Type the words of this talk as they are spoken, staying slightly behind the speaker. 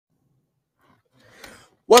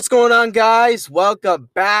What's going on, guys? Welcome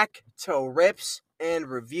back to Rips and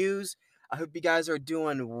Reviews. I hope you guys are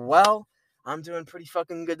doing well. I'm doing pretty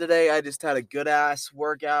fucking good today. I just had a good ass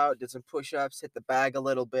workout, did some push-ups, hit the bag a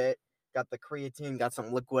little bit, got the creatine, got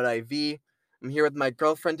some liquid IV. I'm here with my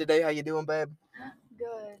girlfriend today. How you doing, babe?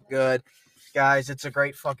 Good. Good. Guys, it's a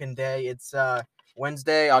great fucking day. It's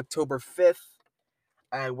Wednesday, October 5th,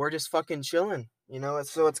 and we're just fucking chilling.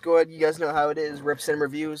 So it's good. You guys know how it is. Rips and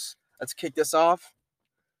Reviews. Let's kick this off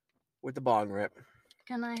with the bong rip.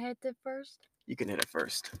 Can I hit it first? You can hit it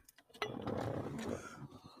first.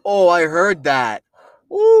 Oh, I heard that.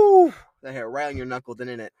 Woo! That hit right on your knuckle,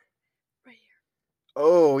 didn't it? Right here.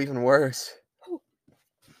 Oh, even worse.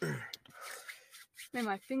 Made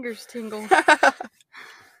my fingers tingle.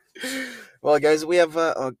 Well, guys, we have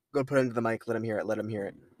go put it into the mic. Let him hear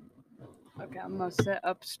it. Okay, I'm gonna sit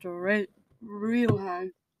up straight, real high.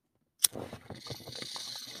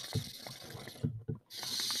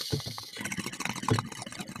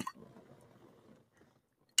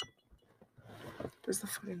 Where's the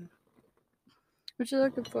fucking... What you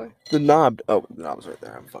looking for? The knob. Oh, the knob's right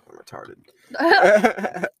there. I'm fucking retarded.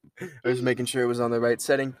 I was making sure it was on the right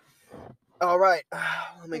setting. All right.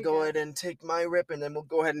 Let me go ahead and take my rip, and then we'll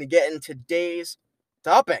go ahead and get into today's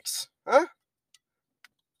topics. Huh?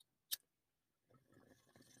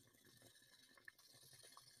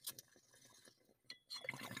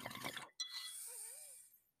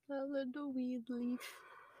 A little weed leaf.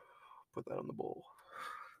 Put that on the bowl.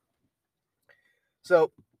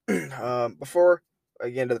 So, before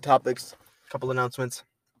I get into the topics, a couple announcements.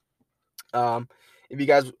 If you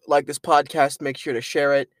guys like this podcast, make sure to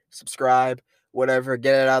share it, subscribe, whatever,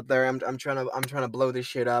 get it out there. I'm trying to blow this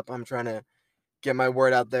shit up. I'm trying to get my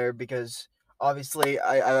word out there because obviously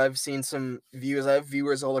I've seen some views. I have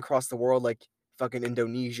viewers all across the world, like fucking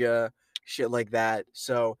Indonesia, shit like that.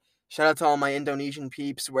 So shout out to all my Indonesian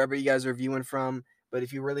peeps, wherever you guys are viewing from. But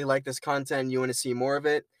if you really like this content, you want to see more of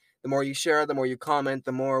it, the more you share, the more you comment,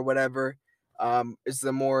 the more whatever, is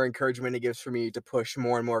the more encouragement it gives for me to push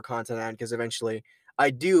more and more content out, because eventually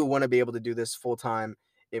I do want to be able to do this full time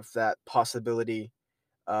if that possibility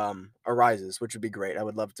arises, which would be great. I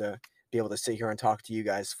would love to be able to sit here and talk to you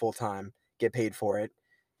guys full time, get paid for it,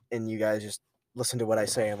 and you guys just listen to what I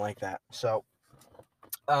say and like that. So,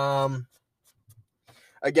 again,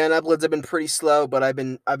 uploads have been pretty slow, but I've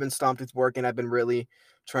been stomped with work, and I've been really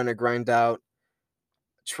trying to grind out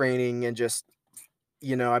training and just,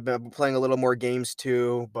 I've been playing a little more games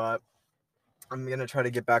too, but I'm gonna try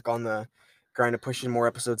to get back on the grind of pushing more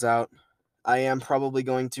episodes out. I am probably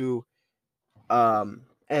going to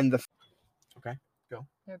end the... Okay, go.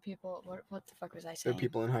 There are people. What the fuck was I There saying? are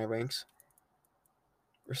people in high ranks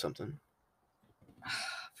or something. Fuck.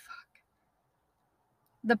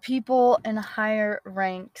 The people in higher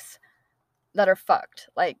ranks that are fucked,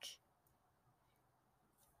 like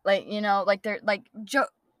they're like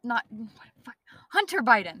Hunter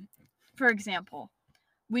Biden, for example.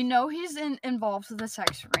 We know he's involved with the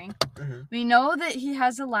sex ring. Mm-hmm. We know that he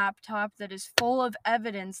has a laptop that is full of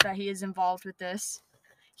evidence that he is involved with this.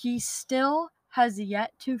 He still has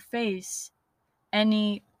yet to face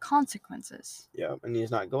any consequences. Yeah, and he's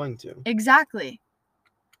not going to. Exactly.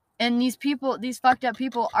 And these fucked up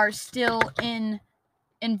people are still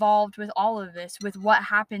involved with all of this, with what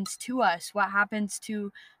happens to us, what happens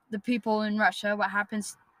to the people in Russia, what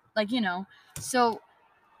happens, So,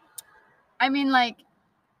 I mean,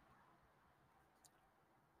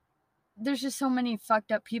 there's just so many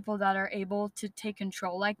fucked up people that are able to take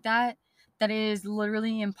control like that it is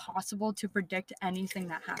literally impossible to predict anything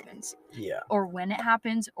that happens. Yeah. Or when it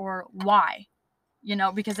happens, or why.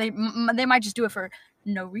 Because they might just do it for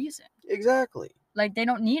no reason. Exactly. Like, they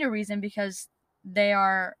don't need a reason because they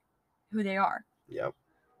are who they are. Yep.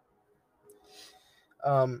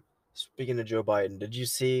 Speaking of Joe Biden, did you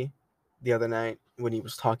see the other night when he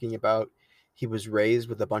was talking about he was raised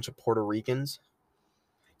with a bunch of Puerto Ricans?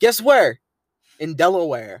 Guess where? In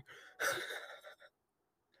Delaware.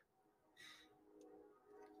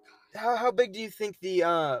 How big do you think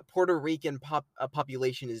the Puerto Rican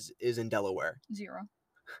population is in Delaware? 0.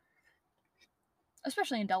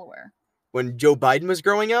 Especially in Delaware. When Joe Biden was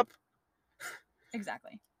growing up?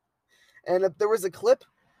 Exactly. And there was a clip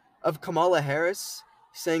of Kamala Harris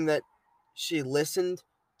saying that she listened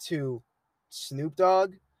to Snoop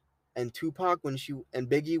Dogg and Tupac and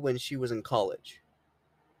Biggie when she was in college.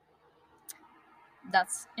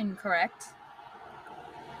 That's incorrect.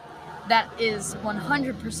 That is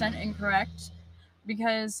 100% incorrect,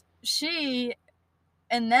 because she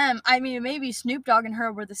and them, I mean, maybe Snoop Dogg and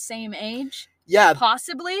her were the same age. Yeah.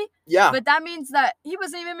 Possibly. Yeah. But that means that he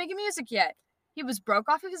wasn't even making music yet. He was broke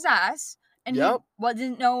off of his ass, and Yep. he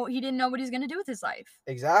didn't know what he's gonna do with his life.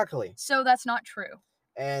 Exactly. So that's not true.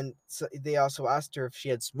 And so they also asked her if she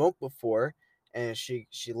had smoked before, and she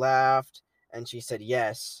laughed and she said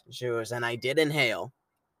yes. She was, and I did inhale.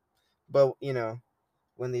 But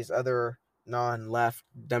when these other non-left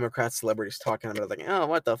Democrat celebrities talking about it, like, oh,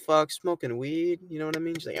 what the fuck, smoking weed? You know what I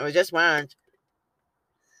mean? She's like, it was just once.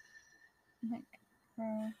 Like,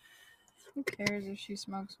 who cares if she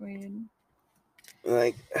smokes weed?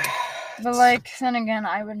 Like, but like, then again,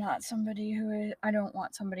 I don't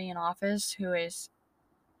want somebody in office who is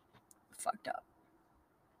fucked up.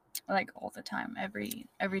 Like all the time,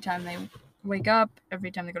 every time they wake up,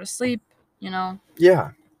 every time they go to sleep,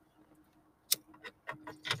 Yeah.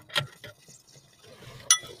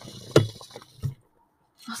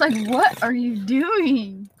 I was like, what are you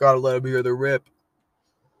doing? Gotta let him hear the rip.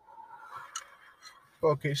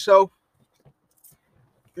 Okay, so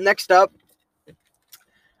next up,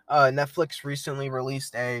 Netflix recently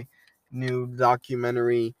released a new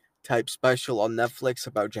documentary type special on Netflix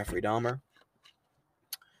about Jeffrey Dahmer.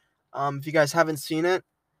 If you guys haven't seen it,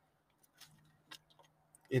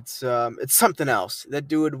 it's something else. That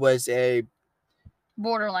dude was a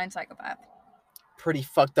borderline psychopath. Pretty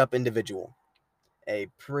fucked up individual. A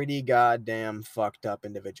pretty goddamn fucked up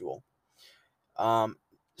individual.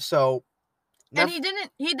 So and he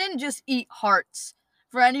didn't just eat hearts.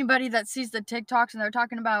 For anybody that sees the TikToks and they're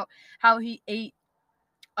talking about how he ate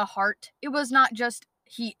a heart, it was not just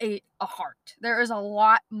he ate a heart. There is a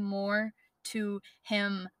lot more to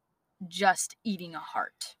him just eating a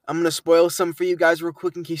heart. I'm gonna spoil some for you guys real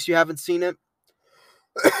quick in case you haven't seen it.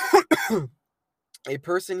 A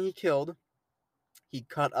person he killed, he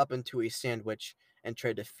cut up into a sandwich and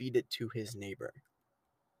tried to feed it to his neighbor.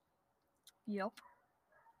 Yep.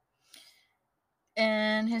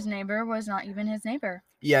 And his neighbor was not even his neighbor.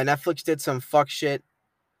 Yeah, Netflix did some fuck shit.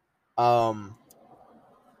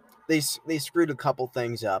 They screwed a couple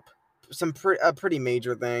things up. A pretty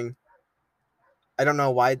major thing. I don't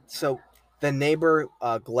know why. So the neighbor,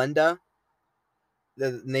 Glenda,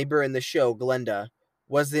 the neighbor in the show, Glenda,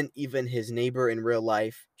 wasn't even his neighbor in real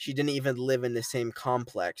life. She didn't even live in the same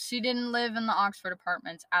complex. She didn't live in the Oxford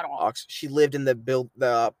apartments at all. She lived in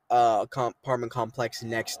the apartment complex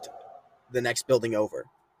the next building over,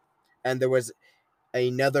 and there was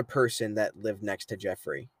another person that lived next to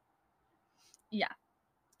Jeffrey. Yeah.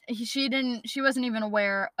 She wasn't even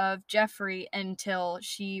aware of Jeffrey until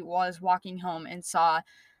she was walking home and saw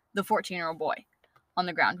the 14-year-old boy on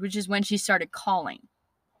the ground, which is when she started calling.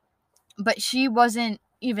 But she wasn't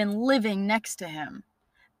even living next to him.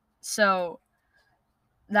 So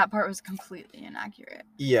that part was completely inaccurate.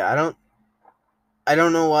 Yeah, I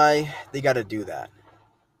don't know why they got to do that.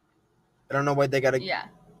 I don't know why they got to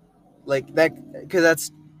like that, cuz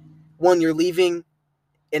that's one, you're leaving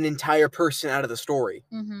an entire person out of the story.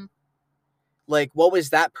 Mm-hmm. Like, what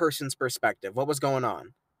was that person's perspective? What was going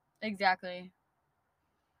on? Exactly.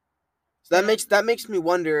 So that makes me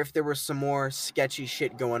wonder if there was some more sketchy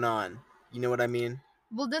shit going on. You know what I mean?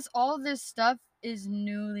 Well, all of this stuff is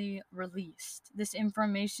newly released. This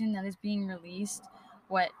information that is being released,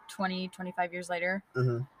 20, 25 years later?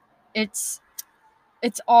 Mm-hmm. It's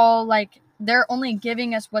all like they're only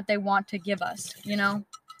giving us what they want to give us,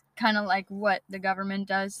 kind of like what the government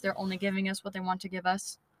does. They're only giving us what they want to give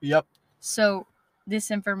us. Yep. So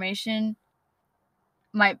this information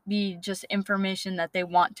might be just information that they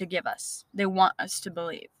want to give us. They want us to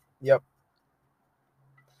believe. Yep.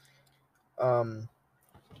 I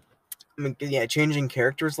mean, yeah, changing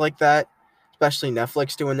characters like that, especially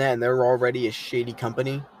Netflix doing that, and they're already a shady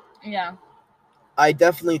company. Yeah. I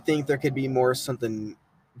definitely think there could be more something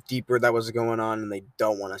deeper that was going on, and they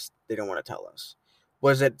don't want to tell us.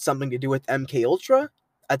 Was it something to do with MK Ultra?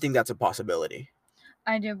 I think that's a possibility.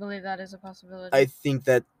 I do believe that is a possibility. I think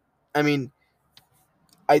that, I mean,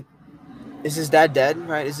 is his dad dead,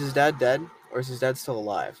 right? Is his dad dead, or is his dad still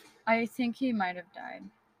alive? I think he might have died.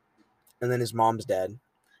 And then his mom's dead.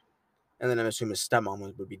 And then I'm assuming his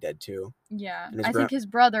stepmom would be dead too. Yeah, I think his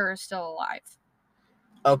brother is still alive.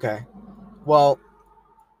 Okay. Well,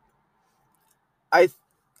 I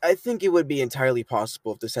think it would be entirely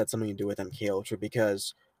possible if this had something to do with MK Ultra,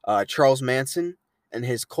 because Charles Manson and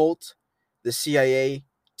his cult, the CIA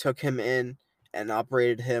took him in and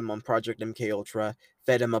operated him on Project MK Ultra,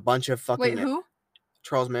 fed him a bunch of fucking... Wait, who?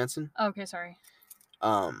 Charles Manson. Okay, sorry.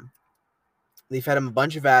 They fed him a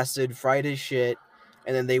bunch of acid, fried his shit,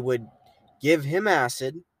 and then they would give him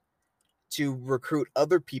acid to recruit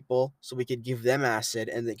other people so we could give them acid,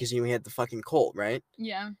 and because we had the fucking cult, right?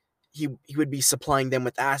 Yeah. He would be supplying them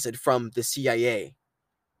with acid from the CIA.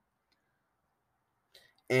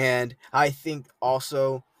 And I think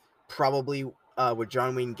also probably with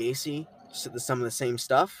John Wayne Gacy, some of the same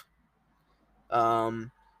stuff.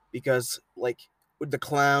 Because like with the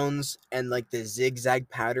clowns and like the zigzag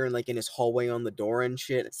pattern like in his hallway on the door and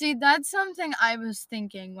shit. See, that's something I was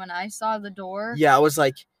thinking when I saw the door. Yeah, I was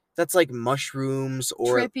like, that's like mushrooms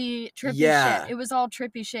or trippy yeah. shit. It was all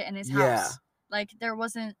trippy shit in his house. Like there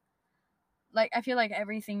wasn't like I feel like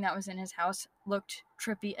everything that was in his house looked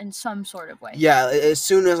trippy in some sort of way. Yeah, as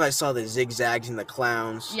soon as I saw the zigzags and the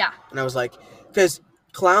clowns. Yeah. And I was like, because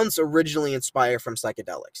clowns originally inspire from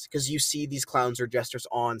psychedelics, because you see these clowns or jesters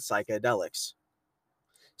on psychedelics.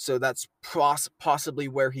 So that's possibly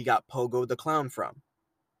where he got Pogo the Clown from.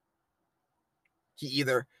 He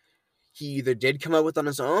either did come up with on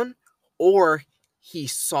his own, or he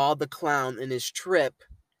saw the clown in his trip,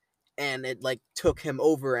 and it like took him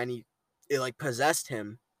over, and it like possessed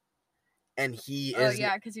him, and he is. Oh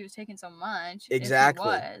yeah, because he was taking so much. Exactly.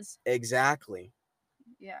 If he was. Exactly.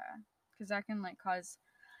 Yeah, because that can like cause.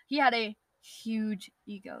 He had a huge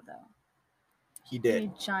ego though. He did. A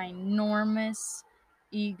ginormous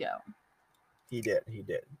ego. He did.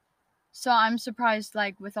 So I'm surprised,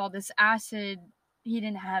 like with all this acid, he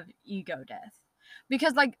didn't have ego death.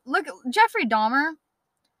 Because like, look, Jeffrey Dahmer,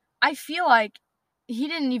 I feel like he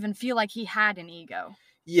didn't even feel like he had an ego.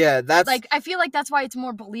 Yeah, that's like I feel like that's why it's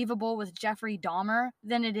more believable with Jeffrey Dahmer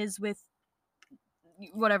than it is with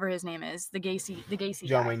whatever his name is, the Gacy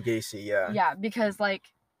John guy. Wayne Gacy, yeah. Yeah, because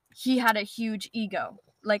like he had a huge ego,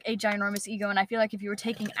 like a ginormous ego, and I feel like if you were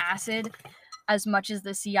taking acid as much as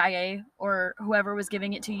the CIA or whoever was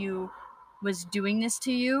giving it to you was doing this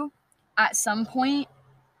to you, at some point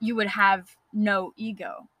you would have no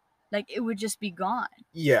ego. Like it would just be gone.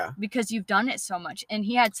 Yeah. Because you've done it so much. And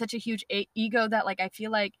he had such a huge ego that like I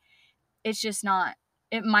feel like it's just not,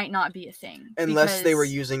 it might not be a thing. Unless they were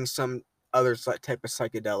using some other type of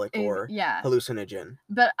psychedelic or yeah. hallucinogen.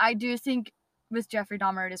 But I do think with Jeffrey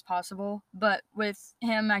Dahmer it is possible. But with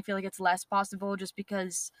him, I feel like it's less possible just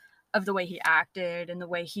because of the way he acted and the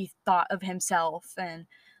way he thought of himself, and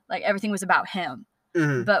like everything was about him.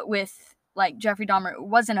 Mm-hmm. But with like Jeffrey Dahmer, it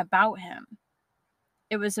wasn't about him.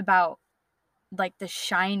 It was about like the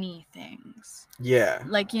shiny things. Yeah.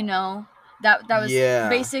 Like, you know, that was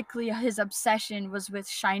basically his obsession was with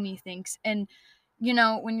shiny things. And you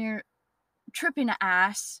know, when you're tripping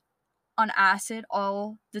on acid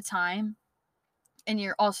all the time and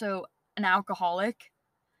you're also an alcoholic,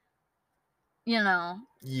 you know,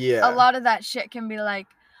 a lot of that shit can be like,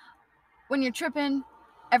 when you're tripping,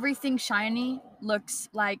 everything shiny looks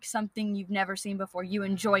like something you've never seen before. You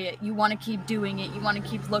enjoy it. You want to keep doing it. You want to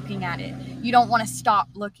keep looking at it. You don't want to stop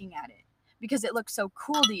looking at it because it looks so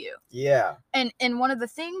cool to you. Yeah. And one of the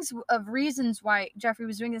things of reasons why Jeffrey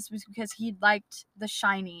was doing this was because he liked the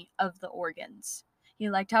shiny of the organs.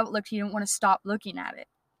 He liked how it looked. He didn't want to stop looking at it.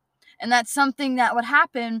 And that's something that would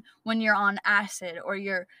happen when you're on acid, or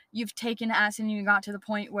you've taken acid and you got to the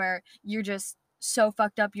point where you're just so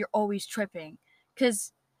fucked up you're always tripping.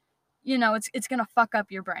 Because, you know, it's going to fuck up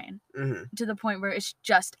your brain to the point where it's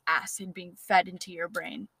just acid being fed into your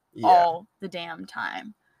brain all the damn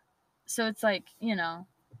time. So it's like, you know,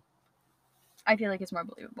 I feel like it's more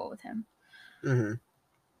believable with him. Mm-hmm.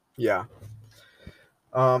 Yeah.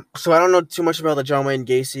 So I don't know too much about the John Wayne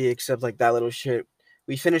Gacy except like that little shit.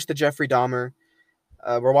 We finished the Jeffrey Dahmer.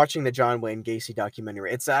 We're watching the John Wayne Gacy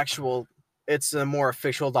documentary. It's a more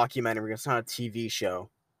official documentary. It's not a TV show.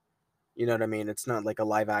 You know what I mean? It's not like a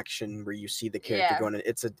live action where you see the character going.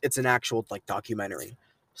 It's an actual like documentary.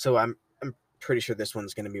 So I'm pretty sure this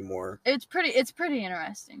one's gonna be more. It's pretty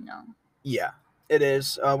interesting though. Yeah, it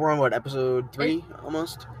is. We're on what, episode 3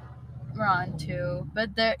 almost? We're on 2, but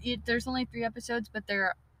there's only 3 episodes, but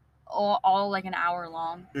they're all like an hour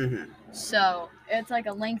long. Mm-hmm. So it's like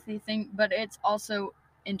a lengthy thing, but it's also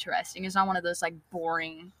interesting. It's not one of those like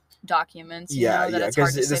boring documents, you know, that it's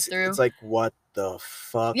hard to sit through. It's like, what the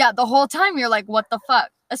fuck? Yeah, the whole time you're like, what the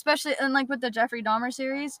fuck? Especially, and like with the Jeffrey Dahmer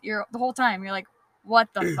series, the whole time you're like, what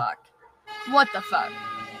the fuck? What the fuck?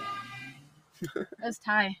 That's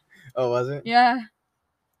Ty. Oh, was it? Yeah.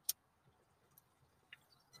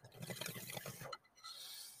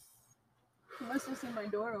 You must have seen my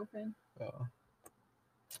door open. Oh.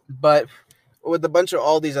 But with a bunch of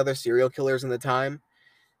all these other serial killers in the time,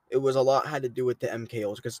 it was a lot had to do with the MK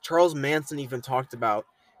Ultra, because Charles Manson even talked about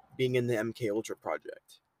being in the MK Ultra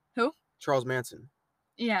project. Who? Charles Manson.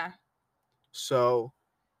 Yeah. So,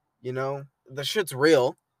 you know, the shit's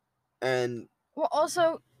real, and well,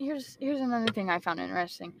 also here's another thing I found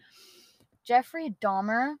interesting. Jeffrey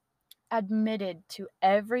Dahmer admitted to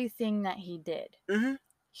everything that he did. Mm-hmm.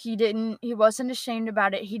 He wasn't ashamed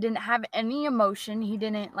about it. He didn't have any emotion. He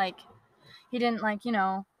didn't like, you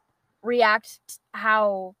know, react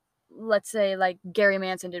how, let's say, like Gary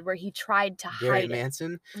Manson did, where he tried to Gary hide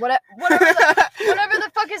Manson? it. Whatever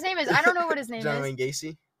the fuck his name is. I don't know what his name John is. Wayne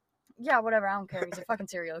Gacy? Yeah, whatever. I don't care. He's a fucking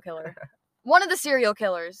serial killer. One of the serial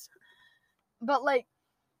killers. But, like,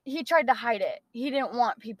 he tried to hide it. He didn't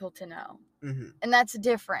want people to know. Mm-hmm. And that's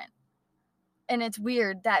different. And it's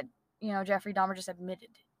weird that, Jeffrey Dahmer just admitted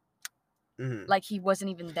it. Mm-hmm. Like, he wasn't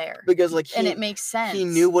even there. Because, like, and it makes sense. He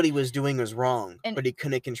knew what he was doing was wrong, but he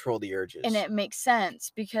couldn't control the urges. And it makes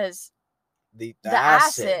sense because the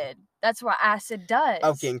acid. That's what acid does.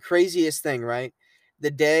 Okay, and craziest thing, right? The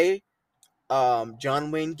day John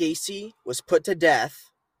Wayne Gacy was put to death,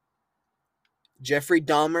 Jeffrey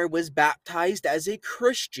Dahmer was baptized as a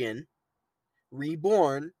Christian,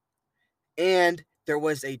 reborn, and there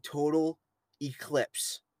was a total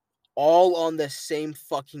eclipse. All on the same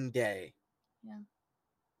fucking day. Yeah.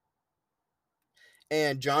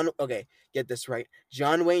 And get this right.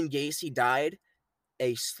 John Wayne Gacy died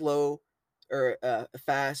a slow or a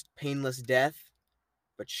fast, painless death,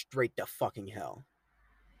 but straight to fucking hell.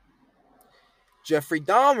 Jeffrey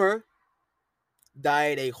Dahmer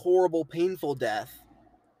died a horrible, painful death,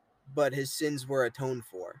 but his sins were atoned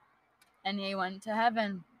for. And he went to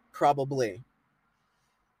heaven. Probably.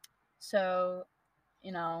 So,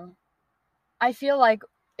 I feel like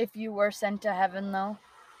if you were sent to heaven, though,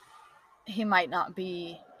 he might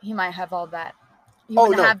have all that. He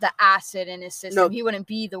wouldn't have the acid in his system. No, he wouldn't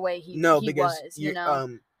be the way he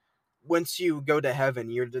was, Once you go to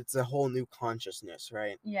heaven, it's a whole new consciousness,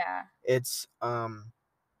 right? Yeah. It's,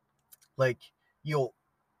 like, you'll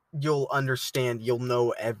understand, you'll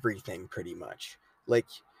know everything pretty much. Like,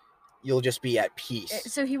 you'll just be at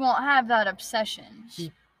peace. So he won't have that obsession.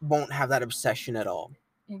 He won't have that obsession at all.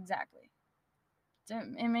 Exactly.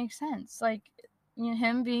 It makes sense. Like,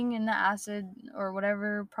 him being in the acid or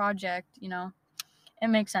whatever project, it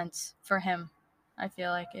makes sense for him. I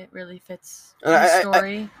feel like it really fits the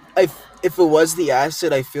story. If it was the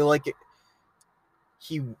acid, I feel like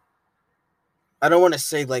I don't want to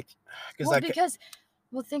say like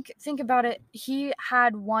think about it. He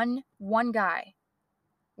had one guy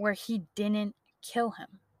where he didn't kill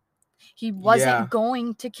him. He wasn't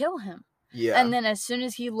going to kill him. Yeah. And then as soon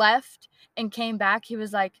as he left and came back, he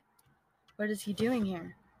was like, what is he doing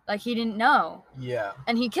here? Like, he didn't know. Yeah.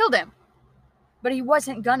 And he killed him. But he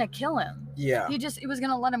wasn't gonna kill him. Yeah. He was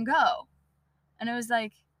gonna let him go. And it was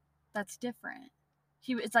like, that's different.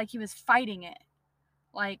 It's like he was fighting it.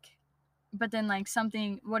 Like, but then like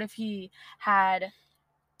what if he had,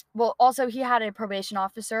 also he had a probation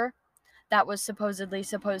officer that was supposedly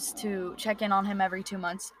supposed to check in on him every 2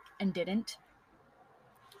 months and didn't.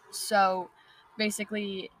 So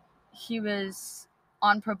basically he was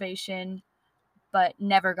on probation but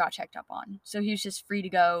never got checked up on. So he was just free to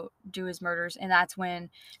go do his murders. And that's when,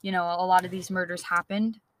 a lot of these murders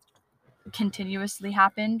continuously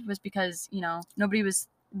happened, was because, nobody was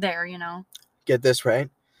there, Get this right.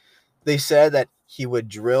 They said that he would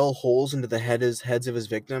drill holes into the heads of his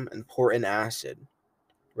victim and pour in acid,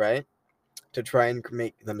 right? To try and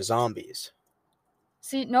make them zombies.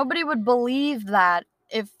 See, nobody would believe that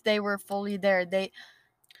if they were fully there.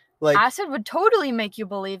 Acid would totally make you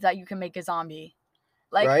believe that you can make a zombie.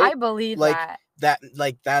 Like, right? I believe that.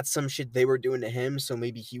 That's some shit they were doing to him, so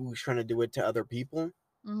maybe he was trying to do it to other people.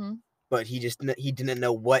 Mm-hmm. But he didn't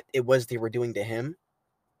know what it was they were doing to him,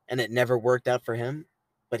 and it never worked out for him.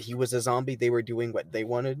 But he was a zombie. They were doing what they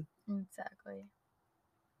wanted. Exactly.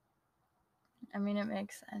 I mean, it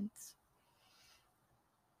makes sense.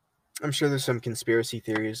 I'm sure there's some conspiracy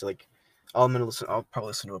theories. Like, I'll probably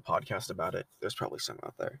listen to a podcast about it. There's probably some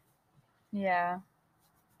out there. Yeah.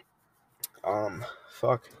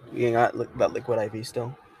 Fuck. You got that liquid IV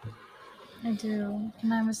still? I do.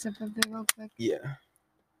 Can I have a sip of it real quick? Yeah.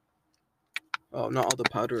 Oh, not all the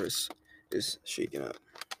powder is shaken up.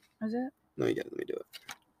 Is it? No, let me do it.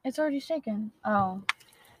 It's already shaken. Oh.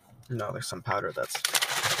 No, there's some powder that's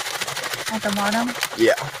at the bottom?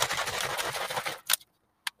 Yeah.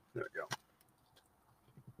 There we go.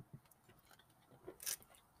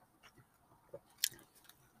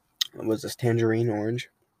 What was this? Tangerine orange?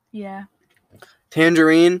 Yeah.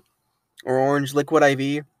 Tangerine or orange liquid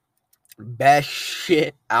IV. Best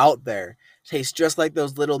shit out there. Tastes just like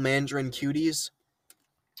those little mandarin cuties.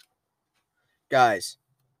 Guys,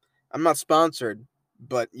 I'm not sponsored,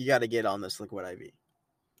 but you got to get on this liquid IV.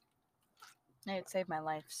 It saved my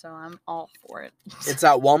life, so I'm all for it. It's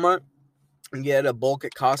at Walmart. You get a bulk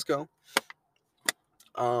at Costco.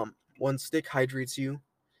 One stick hydrates you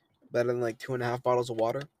better than like 2.5 bottles of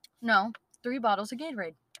water. No, 3 bottles of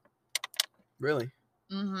Gatorade. Really?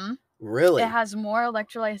 Mm-hmm. Really? It has more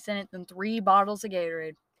electrolytes in it than 3 bottles of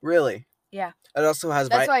Gatorade. Really? Yeah. It also has.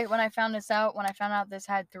 That's why when I found out this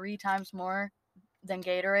had 3 times more than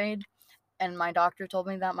Gatorade, and my doctor told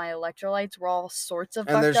me that my electrolytes were all sorts of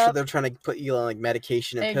and fucked up. they're trying to put you on like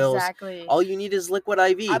medication and pills. Exactly. All you need is liquid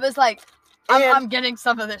IV. I was like, I'm getting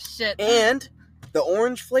some of this shit. And the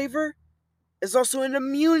orange flavor is also an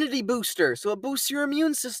immunity booster, so it boosts your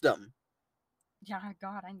immune system. Yeah,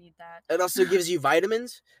 God, I need that. It also gives you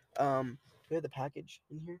vitamins. Do we have the package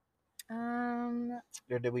in here?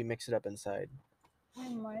 Or did we mix it up inside? I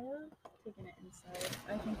might have taken it inside.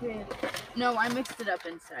 I think No, I mixed it up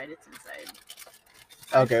inside. It's inside.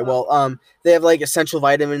 Okay, well, they have like essential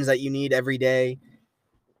vitamins that you need every day.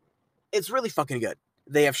 It's really fucking good.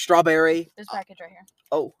 They have strawberry. This package right here.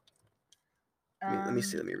 Oh. Let me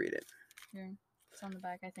see. Let me read it. Here. It's on the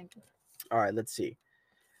back, I think. All right, let's see.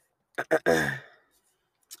 There's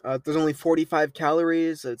only 45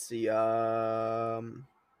 calories. Let's see.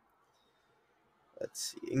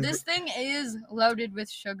 This thing is loaded with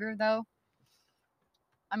sugar, though.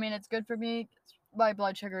 I mean, it's good for me. My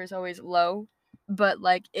blood sugar is always low, but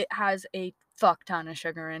like it has a fuck ton of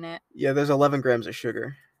sugar in it. Yeah, there's 11 grams of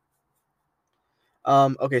sugar.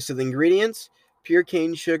 Okay, so the ingredients: pure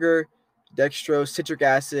cane sugar, dextrose, citric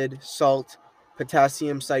acid, salt,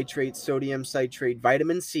 potassium citrate, sodium citrate,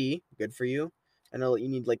 vitamin C, good for you. I know you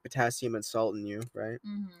need like potassium and salt in you, right?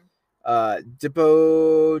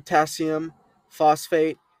 Dipotassium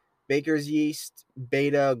phosphate, baker's yeast,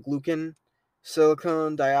 beta glucan,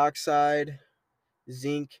 silicon dioxide,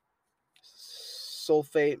 zinc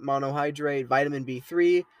sulfate monohydrate, vitamin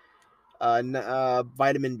B3,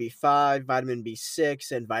 vitamin B5, vitamin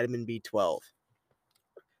B6, and vitamin B12.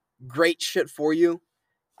 Great shit for you.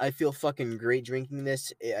 I feel fucking great drinking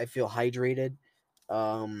this. I feel hydrated.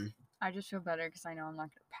 I just feel better because I know I'm not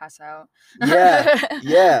gonna pass out.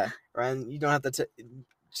 Yeah. Ryan, you don't have to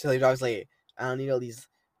tell your dogs like, I don't need all these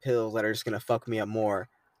pills that are just gonna fuck me up more.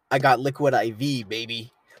 I got liquid IV,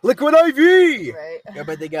 baby. Liquid IV. Right. Yeah,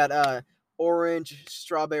 but they got orange,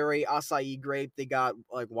 strawberry, acai grape. They got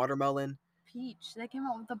like watermelon. Peach. They came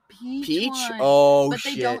out with a peach. One. Oh, but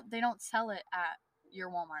shit. They don't sell it at your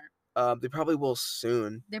Walmart. They probably will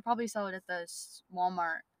soon. They probably sell it at the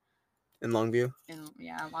Walmart in Longview.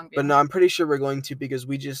 Longview. But no, I'm pretty sure we're going to because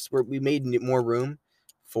we made more room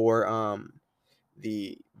for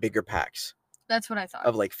the bigger packs. That's what I thought.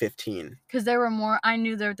 Of like 15. Because there were more. I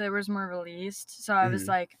knew that there was more released, so I was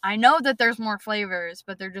like, I know that there's more flavors,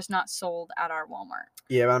 but they're just not sold at our Walmart.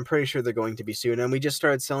 Yeah, but I'm pretty sure they're going to be soon. And we just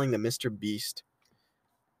started selling the Mr. Beast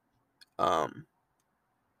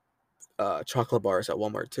chocolate bars at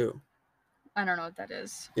Walmart too. I don't know what that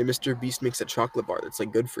is. Yeah, Mr. Beast makes a chocolate bar that's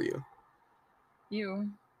like good for you.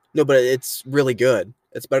 No, but it's really good.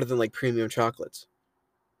 It's better than like premium chocolates.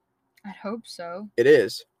 I'd hope so. It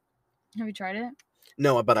is. Have you tried it?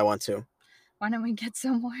 No, but I want to. Why don't we get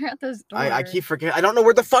some more at the store? I keep forgetting. I don't know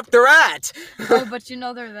where the fuck they're at. Oh, but you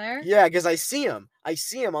know they're there? Yeah, because I see them. I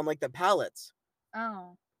see them on like the pallets.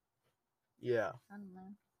 Oh. Yeah. I don't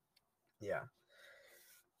know. Yeah.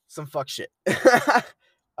 Some fuck shit. We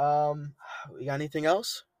got anything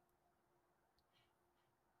else?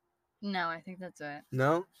 No, I think that's it.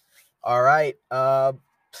 No? All right.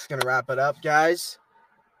 Just gonna wrap it up, guys.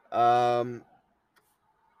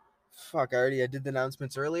 Fuck, I did the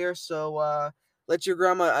announcements earlier, so let your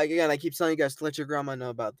grandma, again, I keep telling you guys to let your grandma know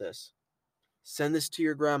about this. Send this to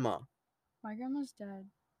your grandma. My grandma's dead.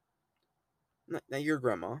 Not your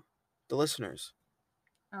grandma. The listeners.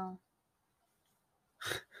 Oh.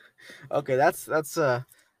 Okay, that's a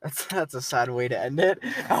sad way to end it.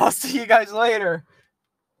 I'll see you guys later.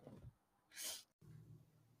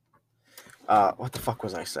 What the fuck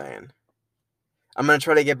was I saying? I'm gonna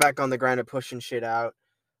try to get back on the grind of pushing shit out.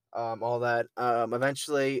 All that.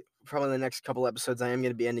 Eventually, probably in the next couple episodes, I am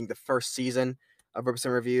gonna be ending the first season of Rips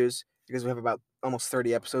and Reviews because we have about almost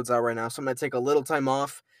 30 episodes out right now. So I'm gonna take a little time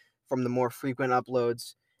off from the more frequent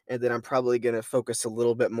uploads, and then I'm probably gonna focus a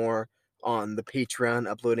little bit more on the Patreon,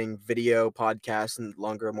 uploading video podcasts and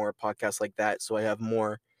longer, more podcasts like that. So I have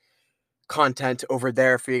more content over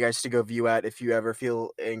there for you guys to go view at if you ever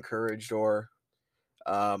feel encouraged or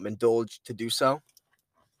indulged to do so.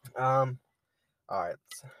 All right,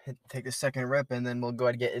 let's take the second rip, and then we'll go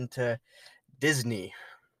ahead and get into Disney.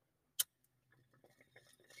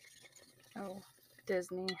 Oh,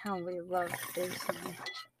 Disney. How we love Disney.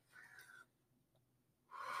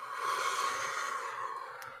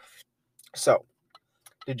 So,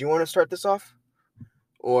 did you want to start this off?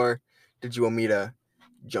 Or did you want me to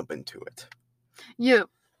jump into it? You.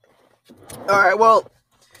 All right, well,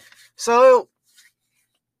 so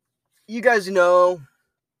you guys know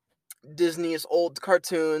Disney's old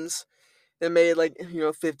cartoons. that made, like,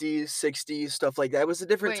 50s, 60s, stuff like that. It was a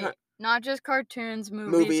different time. Wait, not just cartoons,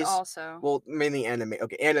 movies Movies. also. Well, mainly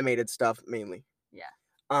animated stuff, mainly. Yeah.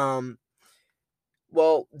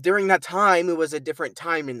 Well, during that time, it was a different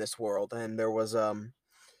time in this world, and there was,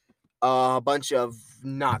 a bunch of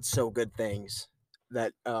not so good things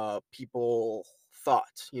that, people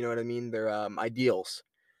thought, you know what I mean? Their, ideals.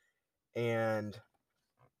 And,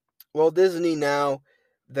 well, Disney now,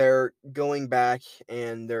 they're going back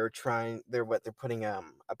and they're putting, a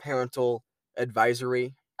parental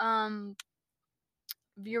advisory, Viewer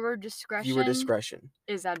viewer discretion discretion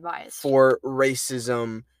is advised. for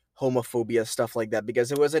racism, homophobia, stuff like that,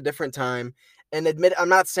 because it was a different time. And I'm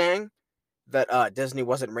not saying that Disney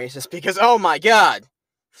wasn't racist, because oh my god,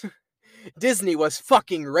 Disney was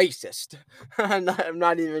fucking racist. I'm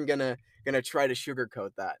not even gonna try to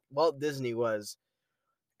sugarcoat that. Walt Disney was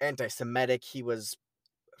anti-Semitic. He was,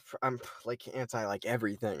 I'm like anti like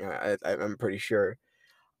everything. I'm pretty sure.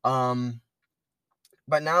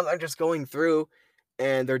 But now they're just going through,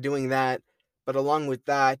 and they're doing that. But along with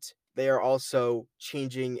that, they are also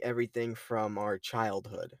changing everything from our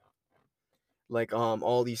childhood. Like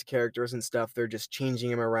all these characters and stuff, they're just changing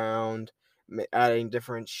them around, adding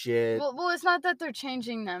different shit. Well, it's not that they're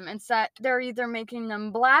changing them. It's that they're either making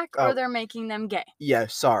them black or they're making them gay. Yeah,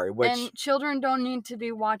 sorry. And children don't need to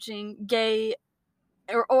be watching gay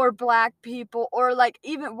or black people, or like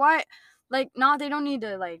even why, like, they don't need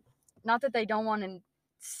to, like, not that they don't want to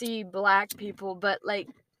see black people, but like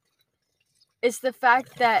it's the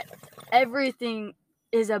fact that everything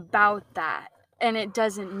is about that, and it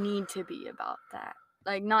doesn't need to be about that.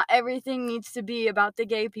 Like, not everything needs to be about the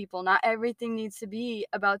gay people. Not everything needs to be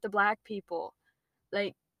about the black people.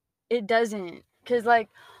 Like, it doesn't. Because, like,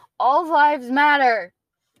 all lives matter.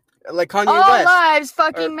 Like Kanye all West. Lives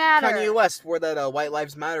fucking matter. Kanye West wore that White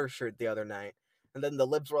Lives Matter shirt the other night. And then the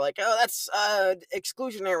libs were like, oh, that's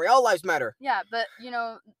exclusionary. All lives matter. Yeah, but,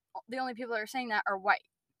 the only people that are saying that are white.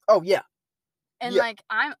 Oh, yeah. And, like,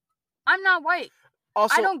 I'm not white.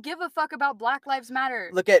 Also, I don't give a fuck about Black Lives Matter.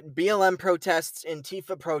 Look at BLM protests,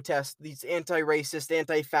 Antifa protests, these anti-racist,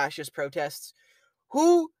 anti-fascist protests.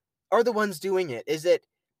 Who are the ones doing it? Is it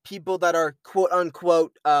people that are quote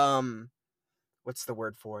unquote what's the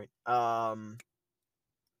word for it?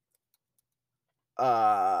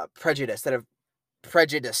 Prejudice, that have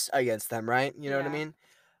prejudice against them, right? You know what I mean?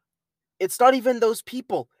 It's not even those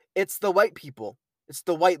people. It's the white people. It's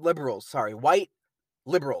the white liberals. Sorry, white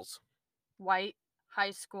liberals. White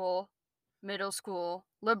high school, middle school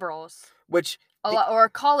liberals. Which or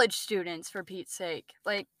college students, for Pete's sake.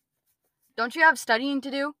 Like, don't you have studying to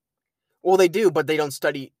do? Well, they do, but they don't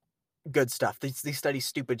study good stuff. They study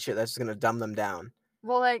stupid shit that's going to dumb them down.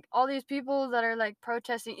 Well, like, all these people that are, like,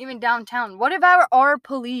 protesting, even downtown. What have our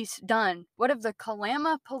police done? What have the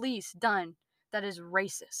Kalama police done that is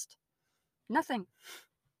racist? Nothing.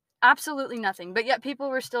 Absolutely nothing. But yet people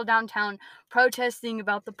were still downtown protesting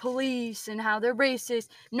about the police and how they're racist.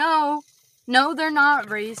 No, they're not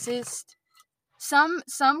racist. Some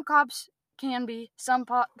cops can be. Some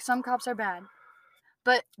cops are bad.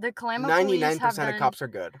 But the Kalama police 99% of cops are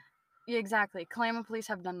good. Yeah, exactly. Kalama police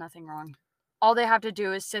have done nothing wrong. All they have to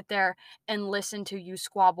do is sit there and listen to you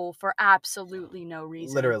squabble for absolutely no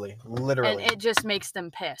reason. Literally. And it just makes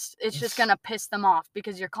them pissed. It's just going to piss them off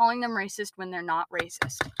because you're calling them racist when they're not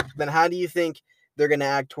racist. Then how do you think they're going to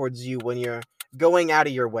act towards you when you're going out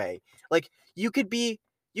of your way? Like, you could be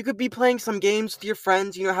playing some games with your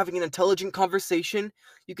friends, having an intelligent conversation.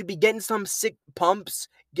 You could be getting some sick pumps,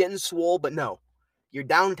 getting swole, but no. You're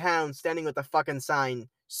downtown standing with a fucking sign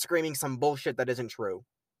screaming some bullshit that isn't true.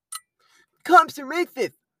 Cops are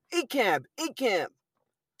racist. Eat camp. Like,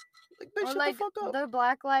 bitch, shut the fuck up. The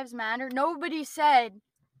Black Lives Matter. Nobody said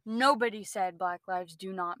Black Lives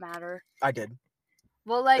do not matter. I did.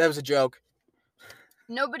 Well, like, that was a joke.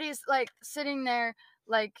 Nobody's, like, sitting there,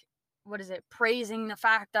 like, praising the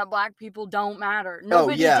fact that black people don't matter.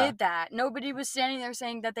 Nobody did that. Nobody was standing there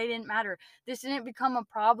saying that they didn't matter. This didn't become a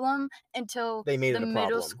problem until they made the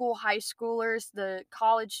middle school, high schoolers, the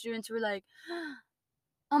college students were like,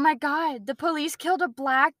 oh my god, the police killed a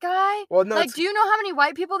black guy? Well, no. Like, do you know how many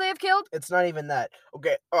white people they have killed? It's not even that.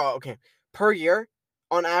 Okay. Oh, okay. Per year,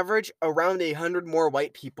 on average, around 100 more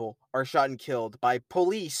white people are shot and killed by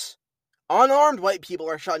police. Unarmed white people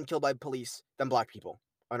are shot and killed by police than black people.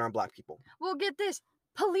 Unarmed black people. Well, get this.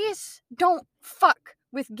 Police don't fuck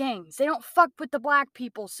with gangs. They don't fuck with the black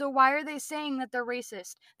people. So why are they saying that they're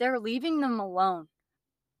racist? They're leaving them alone.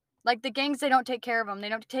 Like, the gangs, they don't take care of them. They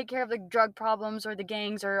don't take care of the drug problems or the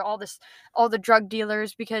gangs or all the drug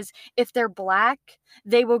dealers, because if they're black,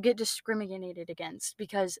 they will get discriminated against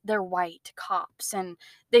because they're white cops, and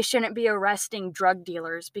they shouldn't be arresting drug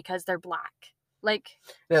dealers because they're black. Like,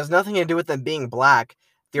 It has nothing to do with them being black.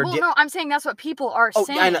 no, I'm saying that's what people are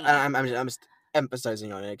saying. I know, I'm just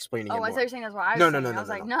emphasizing on it, explaining it more. I thought you were saying that's what I was saying. No, I was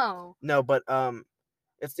like, no. No, but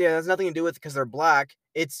it has nothing to do with because they're black.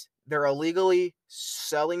 They're illegally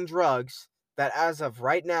selling drugs that, as of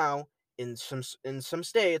right now, in some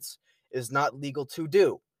states, is not legal to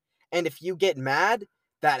do. And if you get mad,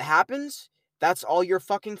 that happens. That's all your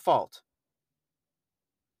fucking fault.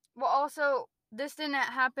 Well, also, this didn't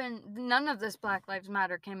happen. None of this Black Lives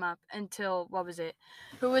Matter came up until, what was it?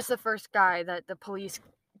 Who was the first guy that the police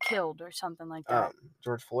killed or something like that?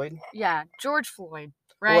 George Floyd? Yeah, George Floyd,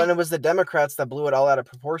 right? Well, and it was the Democrats that blew it all out of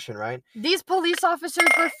proportion, right? These police officers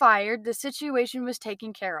were fired. The situation was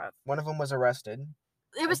taken care of. One of them was arrested.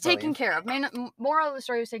 It was taken care of. Moral of the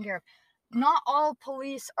story was taken care of. Not all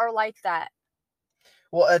police are like that.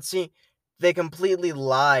 Well, let's see. They completely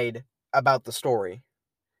lied about the story.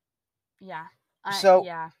 Yeah.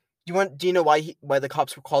 Yeah. Do you know why the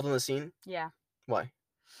cops were called on the scene? Yeah. Why?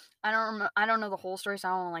 I don't know the whole story, so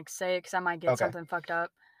I don't want to say it because I might get something fucked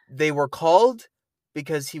up. They were called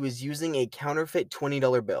because he was using a counterfeit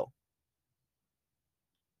 $20 bill,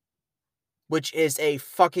 which is a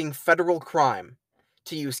fucking federal crime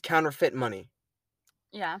to use counterfeit money.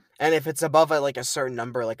 Yeah. And if it's above a certain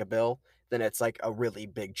number, like a bill, then it's like a really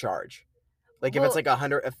big charge. Like, if it's like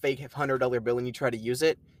a fake $100 bill and you try to use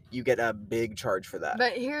it, you get a big charge for that.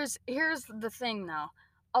 But here's the thing, though.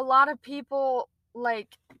 A lot of people,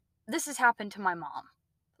 like, this has happened to my mom.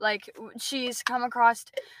 Like, she's come across,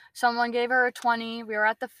 someone gave her a 20. We were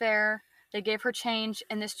at the fair. They gave her change,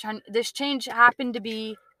 and this change happened to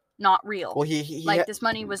be not real. Well, this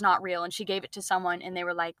money was not real, and she gave it to someone, and they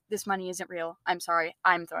were like, "This money isn't real. I'm sorry.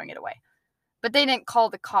 I'm throwing it away." But they didn't call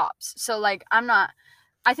the cops. So, like,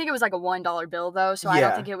 I think it was like a $1 bill, though, so I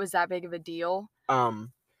don't think it was that big of a deal.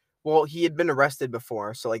 Well, he had been arrested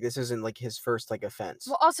before, so like this isn't like his first offense.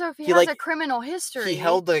 Well, also, if he has a criminal history, he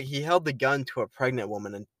held the gun to a pregnant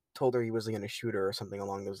woman and told her he was going to shoot her or something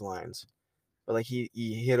along those lines. But like he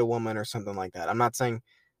hit a woman or something like that. I'm not saying,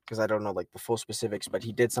 because I don't know like the full specifics, but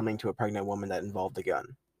he did something to a pregnant woman that involved a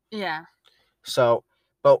gun. Yeah. So,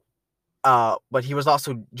 but he was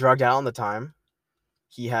also drugged out all the time.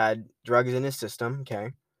 He had drugs in his system.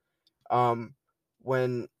 Okay.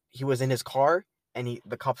 When he was in his car and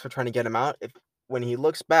the cops were trying to get him out, when he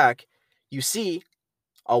looks back, you see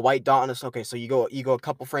a white dot on his. Okay, so you go a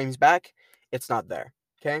couple frames back, it's not there.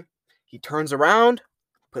 Okay, he turns around,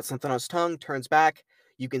 puts something on his tongue, turns back.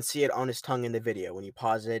 You can see it on his tongue in the video when you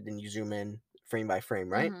pause it and you zoom in frame by frame,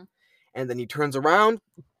 right? Mm-hmm. And then he turns around,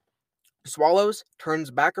 swallows,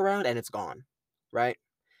 turns back around, and it's gone, right?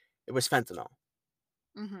 It was fentanyl.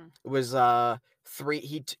 Mm-hmm. It was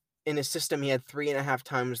in his system, he had 3.5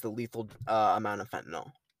 times the lethal amount of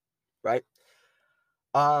fentanyl, right?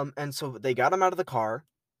 And so they got him out of the car,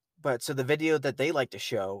 but so the video that they like to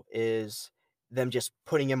show is them just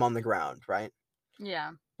putting him on the ground, right?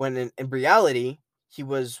 Yeah. When in reality, he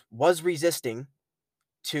was resisting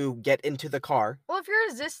to get into the car. Well, if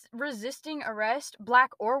you're resisting arrest,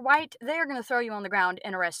 black or white, they are going to throw you on the ground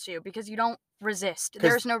and arrest you because you don't resist.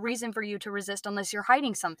 There's no reason for you to resist unless you're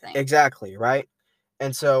hiding something. Exactly, right?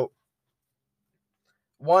 And so,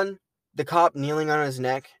 the cop kneeling on his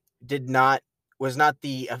neck was not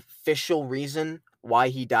the official reason why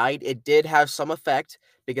he died. It did have some effect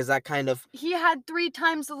because that kind of... He had 3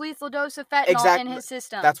 times the lethal dose of fentanyl in his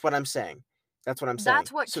system. That's what I'm saying. That's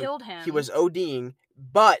what killed him. He was ODing,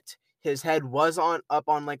 but his head was up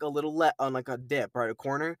on like a little on like a dip, right, a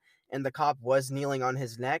corner, and the cop was kneeling on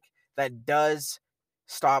his neck. That does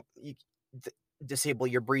disable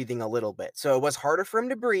your breathing a little bit. So it was harder for him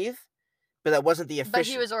to breathe, but that wasn't the official... But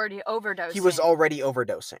he was already overdosing. He was already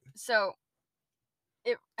overdosing. So,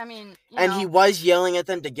 he was yelling at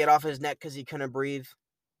them to get off his neck because he couldn't breathe.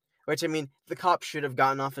 Which, the cop should have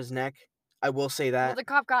gotten off his neck. I will say that. Well, the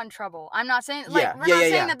cop got in trouble. I'm not saying... we're not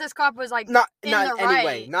saying that this cop was, not in any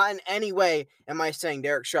way. Not in any way am I saying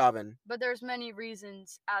Derek Chauvin. But there's many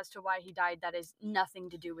reasons as to why he died that is nothing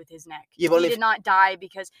to do with his neck. Yeah, he did not die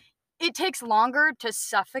because it takes longer to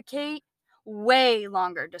suffocate, way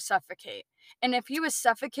longer to suffocate. And if he was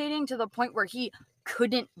suffocating to the point where he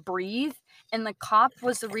couldn't breathe and the cop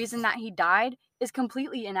was the reason that he died, is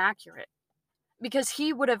completely inaccurate. Because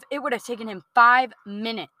it would have taken him 5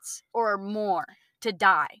 minutes or more to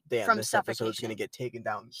die from this suffocation. Episode's gonna get taken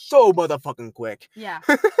down so motherfucking quick. Yeah.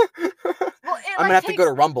 Well, I'm gonna have to go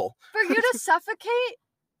to Rumble. For you to suffocate,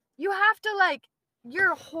 you have to, like,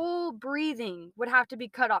 your whole breathing would have to be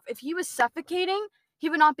cut off. If he was suffocating, he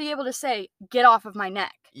would not be able to say, "Get off of my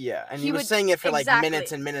neck." Yeah, and he was saying it for like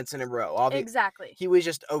minutes and minutes in a row. Exactly. He was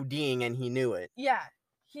just ODing and he knew it. Yeah.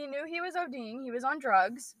 He knew he was ODing. He was on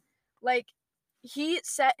drugs. Like, he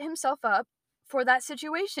set himself up for that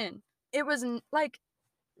situation. It was like,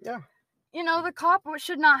 yeah, the cop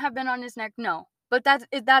should not have been on his neck. No, but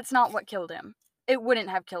that's not what killed him. It wouldn't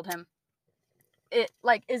have killed him. It,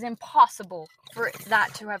 like, is impossible for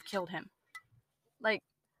that to have killed him. Like,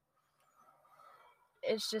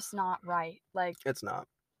 it's just not right. Like, it's not.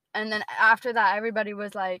 And then after that, everybody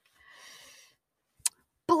was like,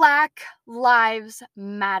 Black Lives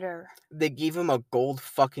Matter. They gave him a gold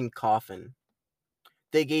fucking coffin.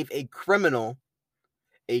 They gave a criminal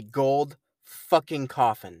a gold fucking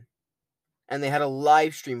coffin. And they had a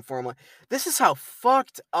live stream for him. Like, this is how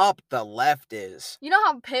fucked up the left is. You know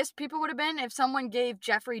how pissed people would have been if someone gave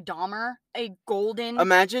Jeffrey Dahmer a golden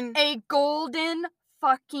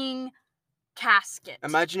fucking casket.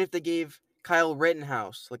 Imagine if they gave Kyle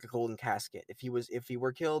Rittenhouse like a golden casket. If he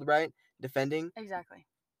were killed, right? Defending. Exactly.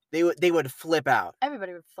 They would flip out.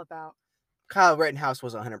 Everybody would flip out. Kyle Rittenhouse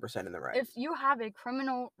was 100% in the right. If you have a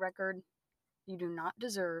criminal record, you do not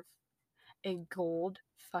deserve a gold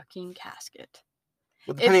fucking casket.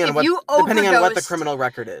 Well, depending on what the criminal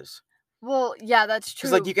record is. Well, yeah, that's true.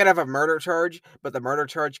 Because, like, you could have a murder charge, but the murder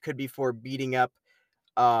charge could be for beating up,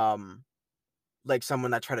 like,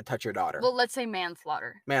 someone that tried to touch your daughter. Well, let's say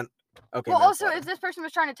manslaughter. Okay. Well, also, if this person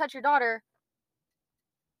was trying to touch your daughter,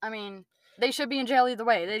 I mean, they should be in jail either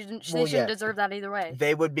way. They shouldn't deserve that either way.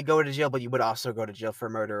 They would be going to jail, but you would also go to jail for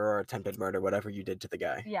murder or attempted murder, whatever you did to the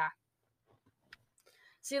guy. Yeah.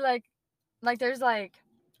 See, like there's, like,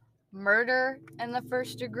 murder in the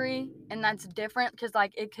first degree, and that's different because,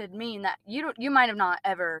 like, it could mean that you might have not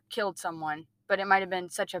ever killed someone, but it might have been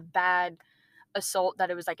such a bad assault that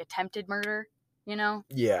it was, like, attempted murder,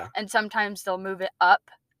 Yeah. And sometimes they'll move it up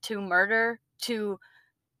to murder to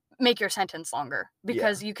make your sentence longer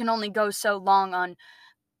because you can only go so long on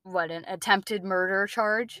an attempted murder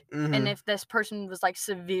charge. Mm-hmm. And if this person was, like,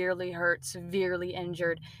 severely hurt, severely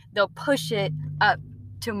injured, they'll push it up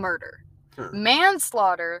to murder.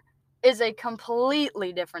 Manslaughter is a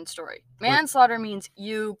completely different story. Manslaughter means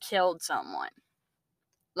you killed someone.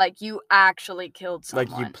 Like, you actually killed someone.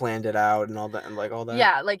 Like, you planned it out and all that, and, like, all that?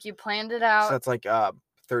 Yeah, like, you planned it out. So that's, like,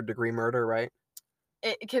 third-degree murder, right?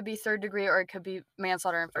 It could be third degree or it could be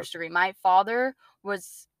manslaughter in first degree. My father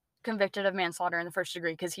was convicted of manslaughter in the first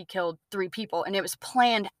degree because he killed 3 people, and it was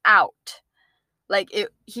planned out. Like,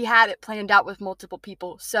 he had it planned out with multiple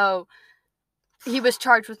people, so he was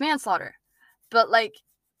charged with manslaughter. But, like,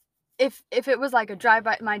 if it was, like, a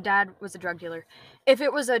drive-by, my dad was a drug dealer. If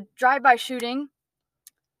it was a drive-by shooting,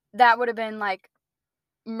 that would have been, like,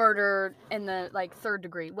 murder in the, like, third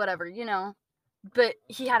degree, whatever, But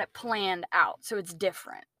he had it planned out, so it's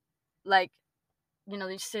different. Like,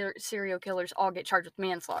 these serial killers all get charged with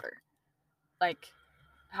manslaughter. Like,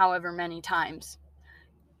 however many times.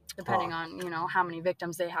 Depending on, how many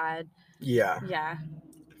victims they had. Yeah. Yeah.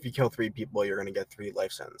 If you kill 3 people, you're going to get 3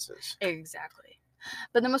 life sentences. Exactly.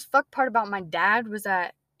 But the most fucked part about my dad was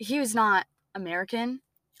that he was not American,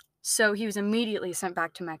 so he was immediately sent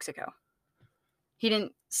back to Mexico. He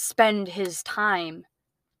didn't spend his time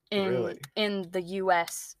in the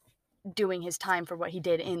U.S. doing his time for what he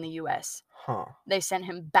did in the U.S. They sent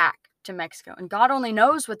him back to Mexico. And God only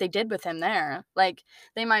knows what they did with him there. Like,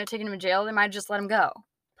 they might have taken him to jail. They might have just let him go.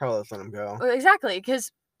 Probably just let him go. Well, exactly,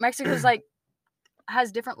 because Mexico's, like,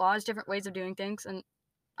 has different laws, different ways of doing things. And,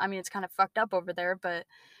 I mean, it's kind of fucked up over there. But,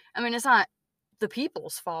 I mean, it's not the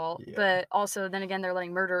people's fault. Yeah. But also, then again, they're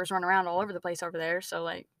letting murderers run around all over the place over there. So,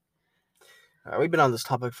 like... we've been on this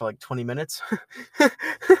topic for like 20 minutes.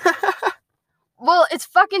 Well, it's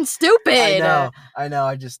fucking stupid. I know.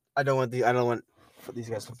 I don't want these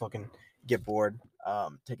guys to fucking get bored.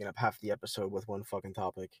 Taking up half the episode with one fucking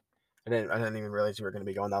topic. I didn't even realize we were going to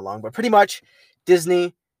be going that long. But pretty much,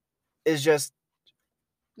 Disney is just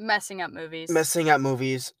messing up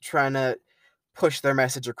movies. Trying to push their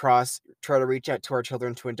message across. Try to reach out to our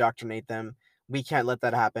children to indoctrinate them. We can't let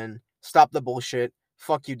that happen. Stop the bullshit.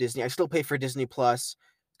 Fuck you, Disney. I still pay for Disney Plus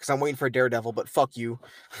because I'm waiting for Daredevil, but fuck you.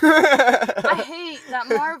 I hate that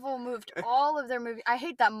Marvel moved all of their movies. I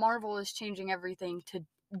hate that Marvel is changing everything to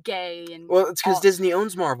gay and... Well, it's because Disney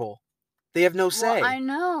owns Marvel. They have no say. Well, I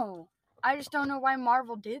know. I just don't know why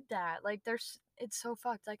Marvel did that. Like, it's so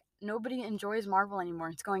fucked. Like, nobody enjoys Marvel anymore.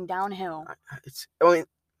 It's going downhill.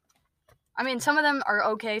 I mean, some of them are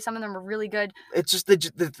okay. Some of them are really good. It's just the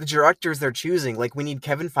directors they're choosing. Like, we need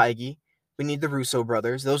Kevin Feige. We need the Russo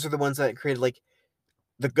brothers. Those are the ones that created, like,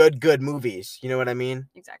 the good movies. You know what I mean?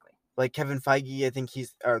 Exactly. Like Kevin Feige, I think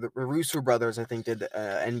the Russo brothers, I think, did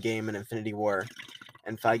Endgame and Infinity War,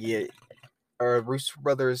 and Russo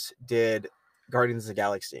brothers did Guardians of the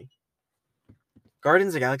Galaxy.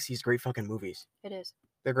 Guardians of the Galaxy is great fucking movies. It is.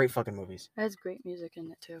 They're great fucking movies. It has great music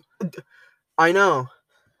in it too. I know.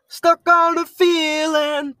 Stuck on the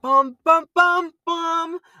feeling, bum bum bum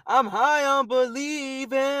bum. I'm high on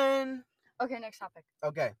believing. Okay, next topic.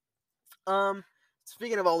 Okay.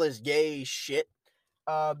 Speaking of all this gay shit,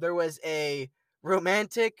 there was a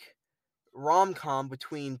romantic rom-com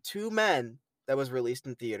between two men that was released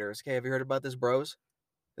in theaters. Okay, have you heard about this, bros?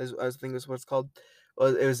 I think that's what it's called.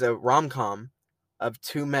 Well, it was a rom-com of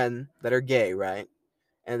two men that are gay, right?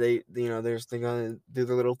 And they're gonna do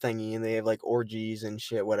their little thingy, and they have like orgies and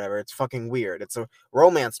shit, whatever. It's fucking weird. It's a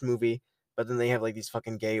romance movie, but then they have like these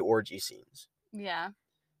fucking gay orgy scenes. Yeah.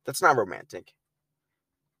 That's not romantic.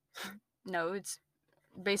 No, it's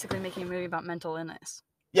basically making a movie about mental illness.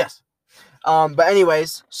 Yes. But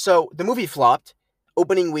anyways, so the movie flopped.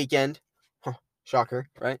 Opening weekend. Huh, shocker,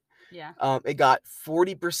 right? Yeah. It got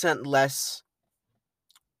 40% less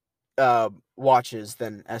watches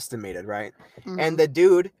than estimated, right? Mhm. And the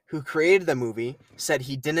dude who created the movie said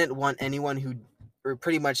he didn't want anyone who, or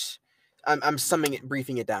pretty much, I'm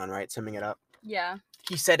briefing it down, right? Summing it up. Yeah.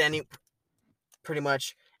 He said pretty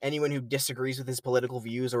much anyone who disagrees with his political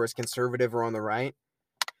views or is conservative or on the right,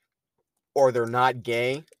 or they're not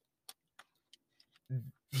gay,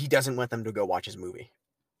 he doesn't want them to go watch his movie.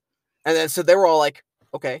 And then so they were all like,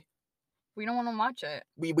 okay. We don't want to watch it.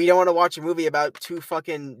 We don't want to watch a movie about two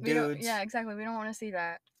fucking dudes. Yeah, exactly. We don't want to see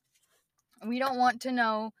that. We don't want to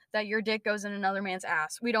know that your dick goes in another man's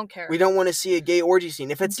ass. We don't care. We don't want to see a gay orgy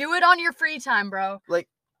scene. If it's do it on your free time, bro. Like,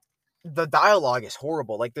 the dialogue is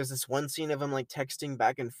horrible. Like, there's this one scene of him like texting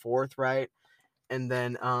back and forth, right? And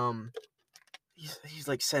then he's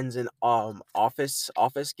like sends an office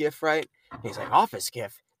gif, right? And he's like, office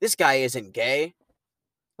gif. This guy isn't gay.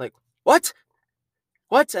 Like, what?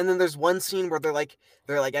 And then there's one scene where they're like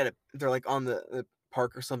on the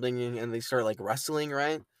park or something, and they start like wrestling,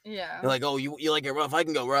 right? Yeah. They're like, oh, you like it rough? I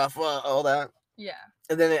can go rough. All that. Yeah.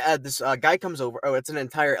 And then this guy comes over. Oh, it's an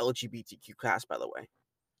entire LGBTQ cast, by the way.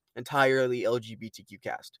 Entirely LGBTQ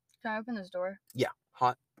cast. Can I open this door? Yeah,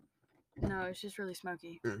 hot. No, it's just really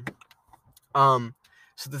smoky. So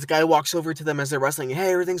this guy walks over to them as they're wrestling.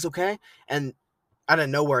 Hey, everything's okay? And out of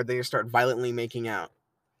nowhere, they start violently making out.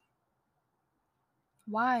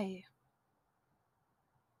 Why?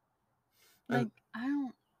 Like, I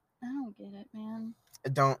don't get it, man. I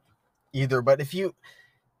don't either. But if you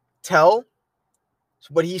tell,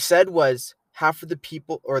 what he said was half of the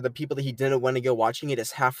people, or the people that he didn't want to go watching it,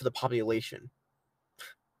 is half of the population.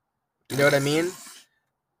 You know what I mean?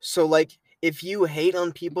 So, like, if you hate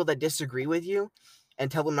on people that disagree with you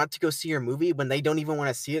and tell them not to go see your movie when they don't even want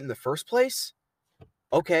to see it in the first place,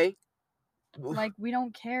 okay. Like, we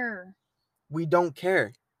don't care. We don't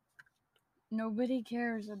care. Nobody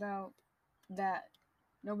cares about that.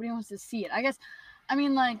 Nobody wants to see it. I guess, I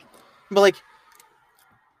mean, like... But, like...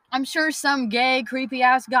 I'm sure some gay,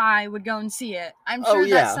 creepy-ass guy would go and see it. I'm sure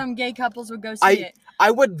that some gay couples would go see it.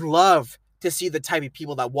 I would love to see the type of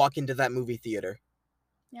people that walk into that movie theater.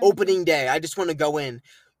 Yeah, opening day, I just want to go in.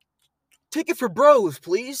 Ticket for bros,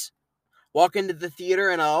 please. Walk into the theater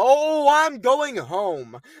and I'm going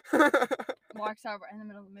home. Walks out right in the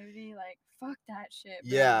middle of the movie, like, fuck that shit,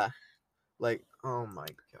 bro. Yeah. Like, oh my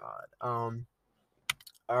god.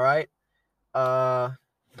 Alright. That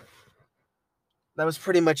was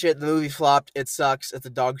pretty much it. The movie flopped. It sucks. It's a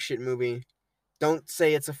dog shit movie. Don't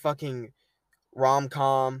say it's a fucking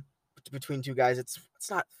rom-com between two guys. It's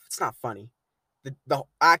not funny. The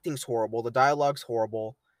acting's horrible. The dialogue's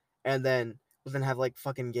horrible. And then have like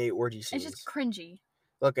fucking gay orgy scenes. It's just cringy.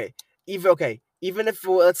 Okay. Even if,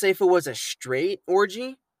 let's say, if it was a straight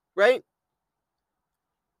orgy, right?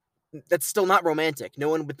 That's still not romantic. No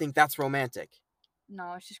one would think that's romantic.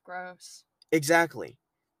 No, it's just gross. Exactly.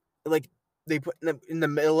 Like, they put in the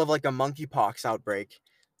middle of like a monkeypox outbreak.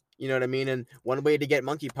 You know what I mean? And one way to get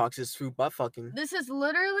monkeypox is through butt fucking. This is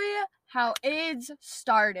literally how AIDS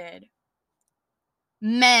started.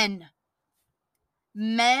 Men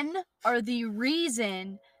are the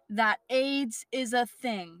reason that AIDS is a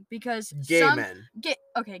thing, because gay men.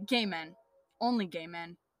 Gay men. Only gay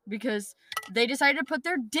men. Because they decided to put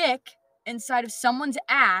their dick inside of someone's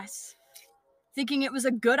ass, thinking it was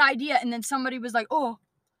a good idea, and then somebody was like, oh,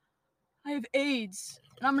 I have AIDS,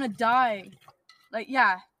 and I'm gonna die. Like,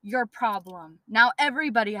 yeah, your problem. Now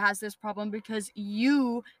everybody has this problem because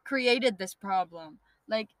you created this problem.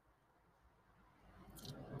 Like,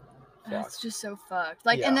 That's just so fucked.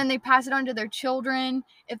 Like, Yeah. and then they pass it on to their children.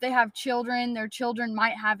 If they have children, their children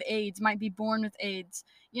might have AIDS, might be born with AIDS.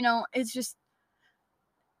 You know, it's just,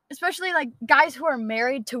 especially like guys who are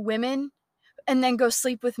married to women and then go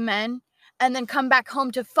sleep with men and then come back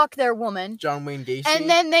home to fuck their woman. John Wayne Gacy. And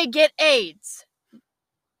then they get AIDS.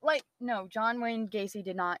 Like, no, John Wayne Gacy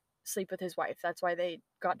did not sleep with his wife. That's why they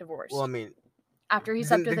got divorced. Well, I mean, after he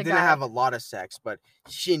slept with a guy. They didn't have a lot of sex, but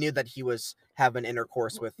she knew that he was having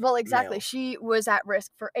intercourse with. Well, exactly. males. She was at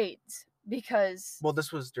risk for AIDS because. Well,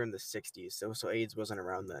 this was during the 60s, so AIDS wasn't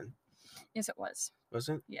around then. Yes, it was. Was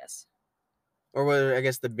it? Yes. Or was, I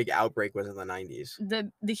guess the big outbreak was in the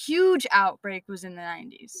 90s. The huge outbreak was in the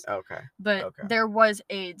 90s. Okay. But there was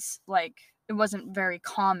AIDS. Like, it wasn't very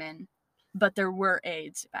common, but there were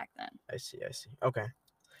AIDS back then. I see. Okay.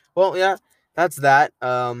 Well, yeah, that's that.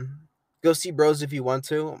 Go see Bros if you want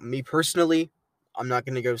to. Me personally, I'm not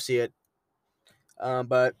going to go see it.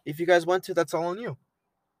 But if you guys want to, that's all on you.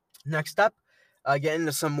 Next up, get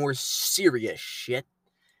into some more serious shit.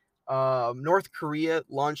 North Korea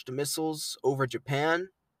launched missiles over Japan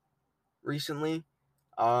recently.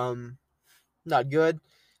 Not good.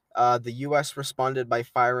 The U.S. responded by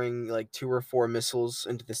firing like 2 or 4 missiles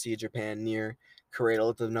into the Sea of Japan near Korea to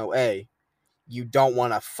let them know, hey, you don't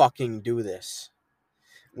want to fucking do this.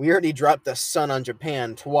 We already dropped the sun on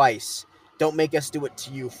Japan twice. Don't make us do it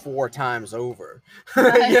to you 4 times over.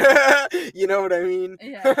 Yeah, you know what I mean?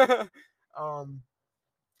 Yeah.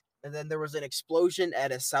 And then there was an explosion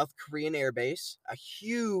at a South Korean airbase. A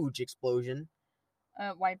huge explosion.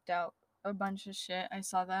 Wiped out a bunch of shit. I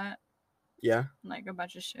saw that. Yeah. Like, a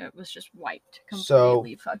bunch of shit was just wiped.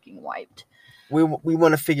 Completely fucking wiped. We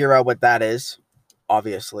want to figure out what that is,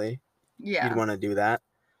 obviously. Yeah. You'd want to do that.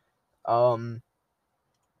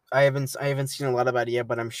 I haven't seen a lot about it yet,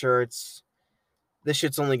 but I'm sure this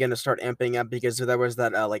shit's only going to start amping up because there was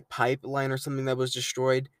that like pipeline or something that was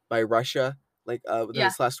destroyed by Russia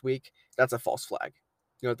this last week. That's a false flag.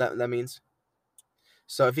 You know what that means?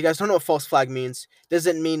 So if you guys don't know what false flag means,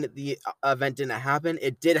 doesn't mean that the event didn't happen.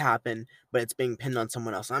 It did happen, but it's being pinned on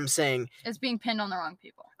someone else. I'm saying it's being pinned on the wrong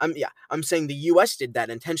people. I'm saying the U.S. did that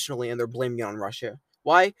intentionally, and they're blaming it on Russia.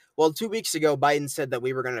 Why? Well, 2 weeks ago, Biden said that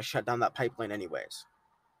we were going to shut down that pipeline anyways.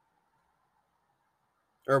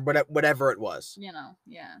 Or whatever it was. You know,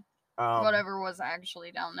 yeah. Whatever was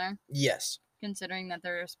actually down there. Yes. Considering that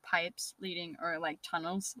there's pipes leading, or like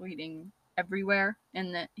tunnels leading everywhere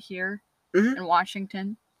here in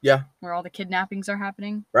Washington. Yeah. Where all the kidnappings are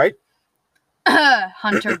happening. Right?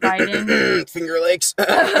 Hunter Biden. Finger Lakes.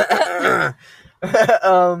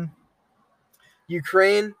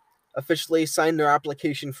 Ukraine officially signed their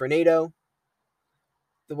application for NATO.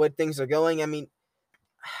 The way things are going, I mean,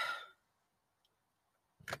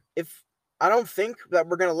 I don't think that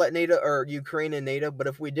we're going to let NATO or Ukraine in NATO, but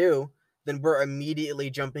if we do, then we're immediately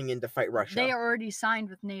jumping in to fight Russia. They already signed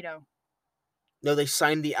with NATO. No, they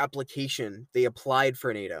signed the application. They applied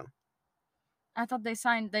for NATO. I thought they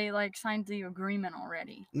signed the agreement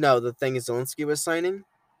already. No, the thing is Zelensky was signing.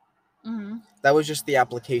 Mm-hmm. That was just the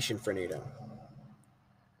application for NATO.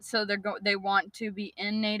 So they want to be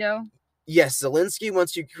in NATO? Yes, Zelensky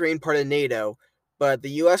wants Ukraine part of NATO, but the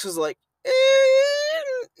U.S. is like,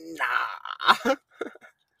 nah.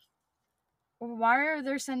 Why are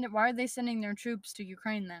they sending their troops to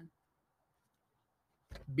Ukraine then?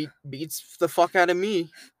 Beats the fuck out of me.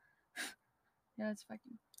 Yeah, that's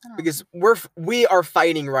fucking. Because we are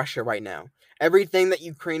fighting Russia right now. Everything that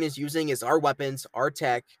Ukraine is using is our weapons, our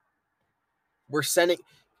tech. We're sending.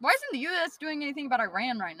 Why isn't the U.S. doing anything about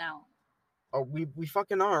Iran right now? Oh, we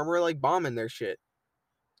fucking are. We're like bombing their shit.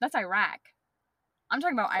 That's Iraq. I'm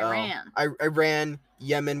talking about Iran. Iran,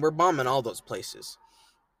 Yemen. We're bombing all those places.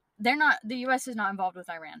 They're not. The U.S. is not involved with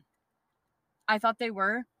Iran. I thought they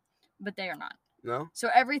were, but they are not. No. So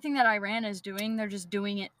everything that Iran is doing, they're just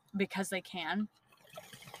doing it because they can.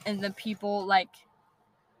 And the people in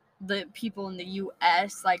the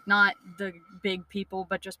U.S., like not the big people,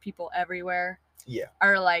 but just people everywhere. Yeah.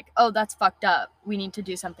 Are like, oh, that's fucked up. We need to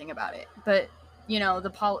do something about it. But what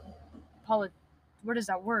is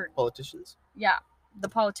that word? Politicians. Yeah, the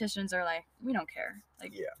politicians are like, we don't care.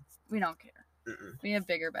 Like, yeah, we don't care. Mm-mm. We have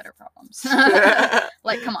bigger, better problems.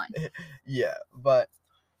 Like, come on. Yeah, but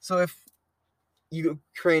so if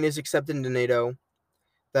Ukraine is accepted into NATO,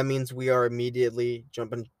 that means we are immediately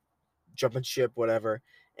jumping ship, whatever,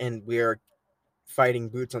 and we are fighting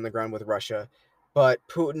boots on the ground with Russia. But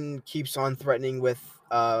Putin keeps on threatening with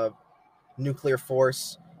nuclear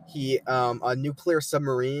force. A nuclear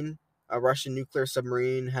submarine A Russian nuclear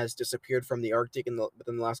submarine has disappeared from the Arctic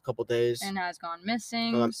within the last couple days, and has gone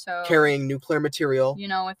missing. So carrying nuclear material. you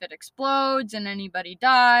know, if it explodes and anybody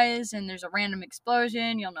dies and there's a random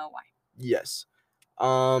explosion, you'll know why. Yes.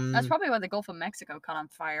 That's probably why the Gulf of Mexico caught on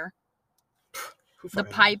fire. The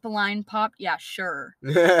pipeline popped. Yeah, sure.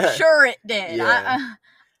 Sure it did. Yeah.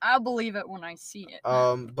 I'll believe it when I see it.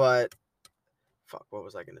 But fuck, what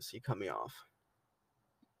was I gonna say? Cut me off.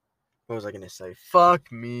 What was I gonna say?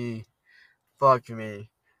 Fuck me. What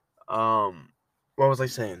was I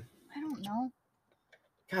saying? I don't know.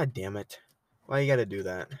 God damn it. Why you gotta do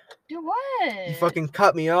that? Do what? You fucking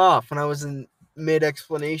cut me off when I was in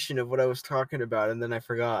mid-explanation of what I was talking about, and then I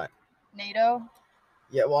forgot. NATO?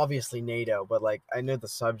 Yeah, well, obviously NATO, but, like, I know the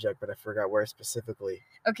subject, but I forgot where specifically.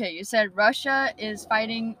 Okay, you said Russia is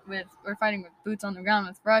fighting with... We're fighting with boots on the ground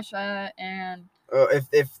with Russia, and...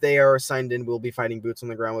 If they are signed in, we'll be fighting boots on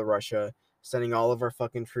the ground with Russia, sending all of our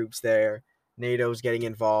fucking troops there. NATO's getting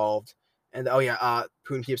involved. And,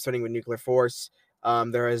 Putin keeps threatening with nuclear force.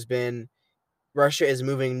 There has been... Russia is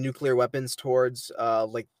moving nuclear weapons towards,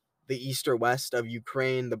 like, the east or west of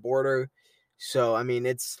Ukraine, the border. So, I mean,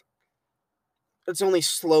 it's only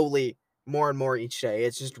slowly, more and more each day.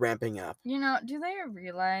 It's just ramping up. You know, do they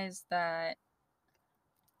realize that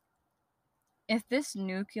if this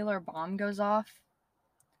nuclear bomb goes off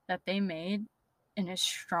that they made and is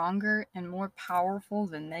stronger and more powerful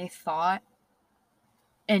than they thought,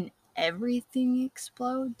 and everything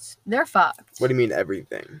explodes, they're fucked. What do you mean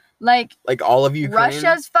everything? Like all of Ukraine?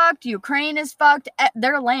 Russia's fucked, Ukraine is fucked,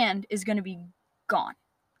 their land is going to be gone.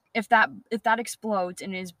 If that explodes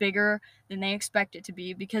and is bigger than they expect it to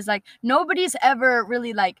be, because like nobody's ever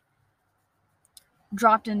really like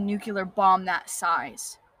dropped a nuclear bomb that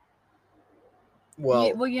size.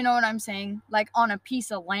 Well, you know what I'm saying? Like on a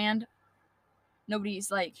piece of land,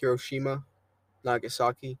 nobody's like Hiroshima,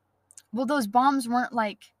 Nagasaki. Well, those bombs weren't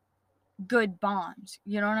like good bombs.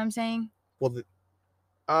 You know what I'm saying? Well,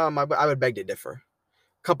 I would beg to differ.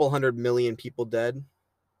 A couple 100 million people dead.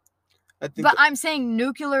 But I'm saying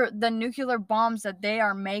the nuclear bombs that they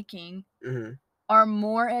are making are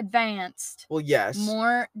more advanced. Well, yes.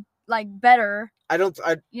 More like better. You know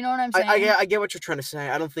what I'm saying? I get what you're trying to say.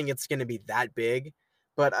 I don't think it's going to be that big,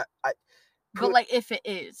 but but like if it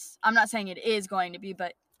is, I'm not saying it is going to be,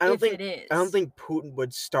 but it is. I don't think Putin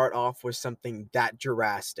would start off with something that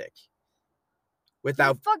drastic.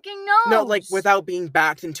 Without Who fucking knows? No, like without being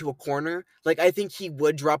backed into a corner. Like I think he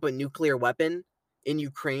would drop a nuclear weapon in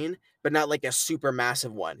Ukraine, but not like a super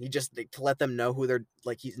massive one. He just to let them know who they're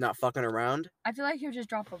like. He's not fucking around. I feel like he would just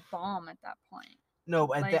drop a bomb at that point.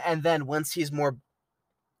 No, and then once he's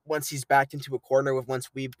backed into a corner once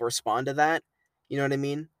we respond to that, you know what I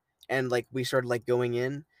mean? And like we started like going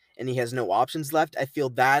in, and he has no options left. I feel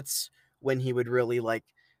that's when he would really like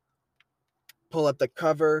pull up the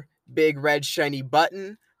cover, big red shiny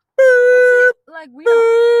button. Well, see, like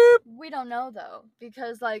we don't know though,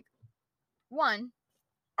 because like. One,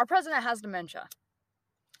 our president has dementia.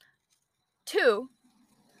 Two,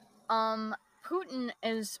 Putin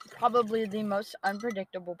is probably the most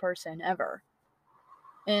unpredictable person ever.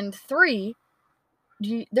 And three,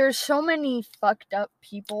 there's so many fucked up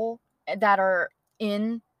people that are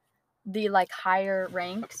in the like higher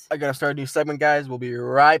ranks. I gotta start a new segment, guys. We'll be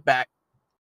right back.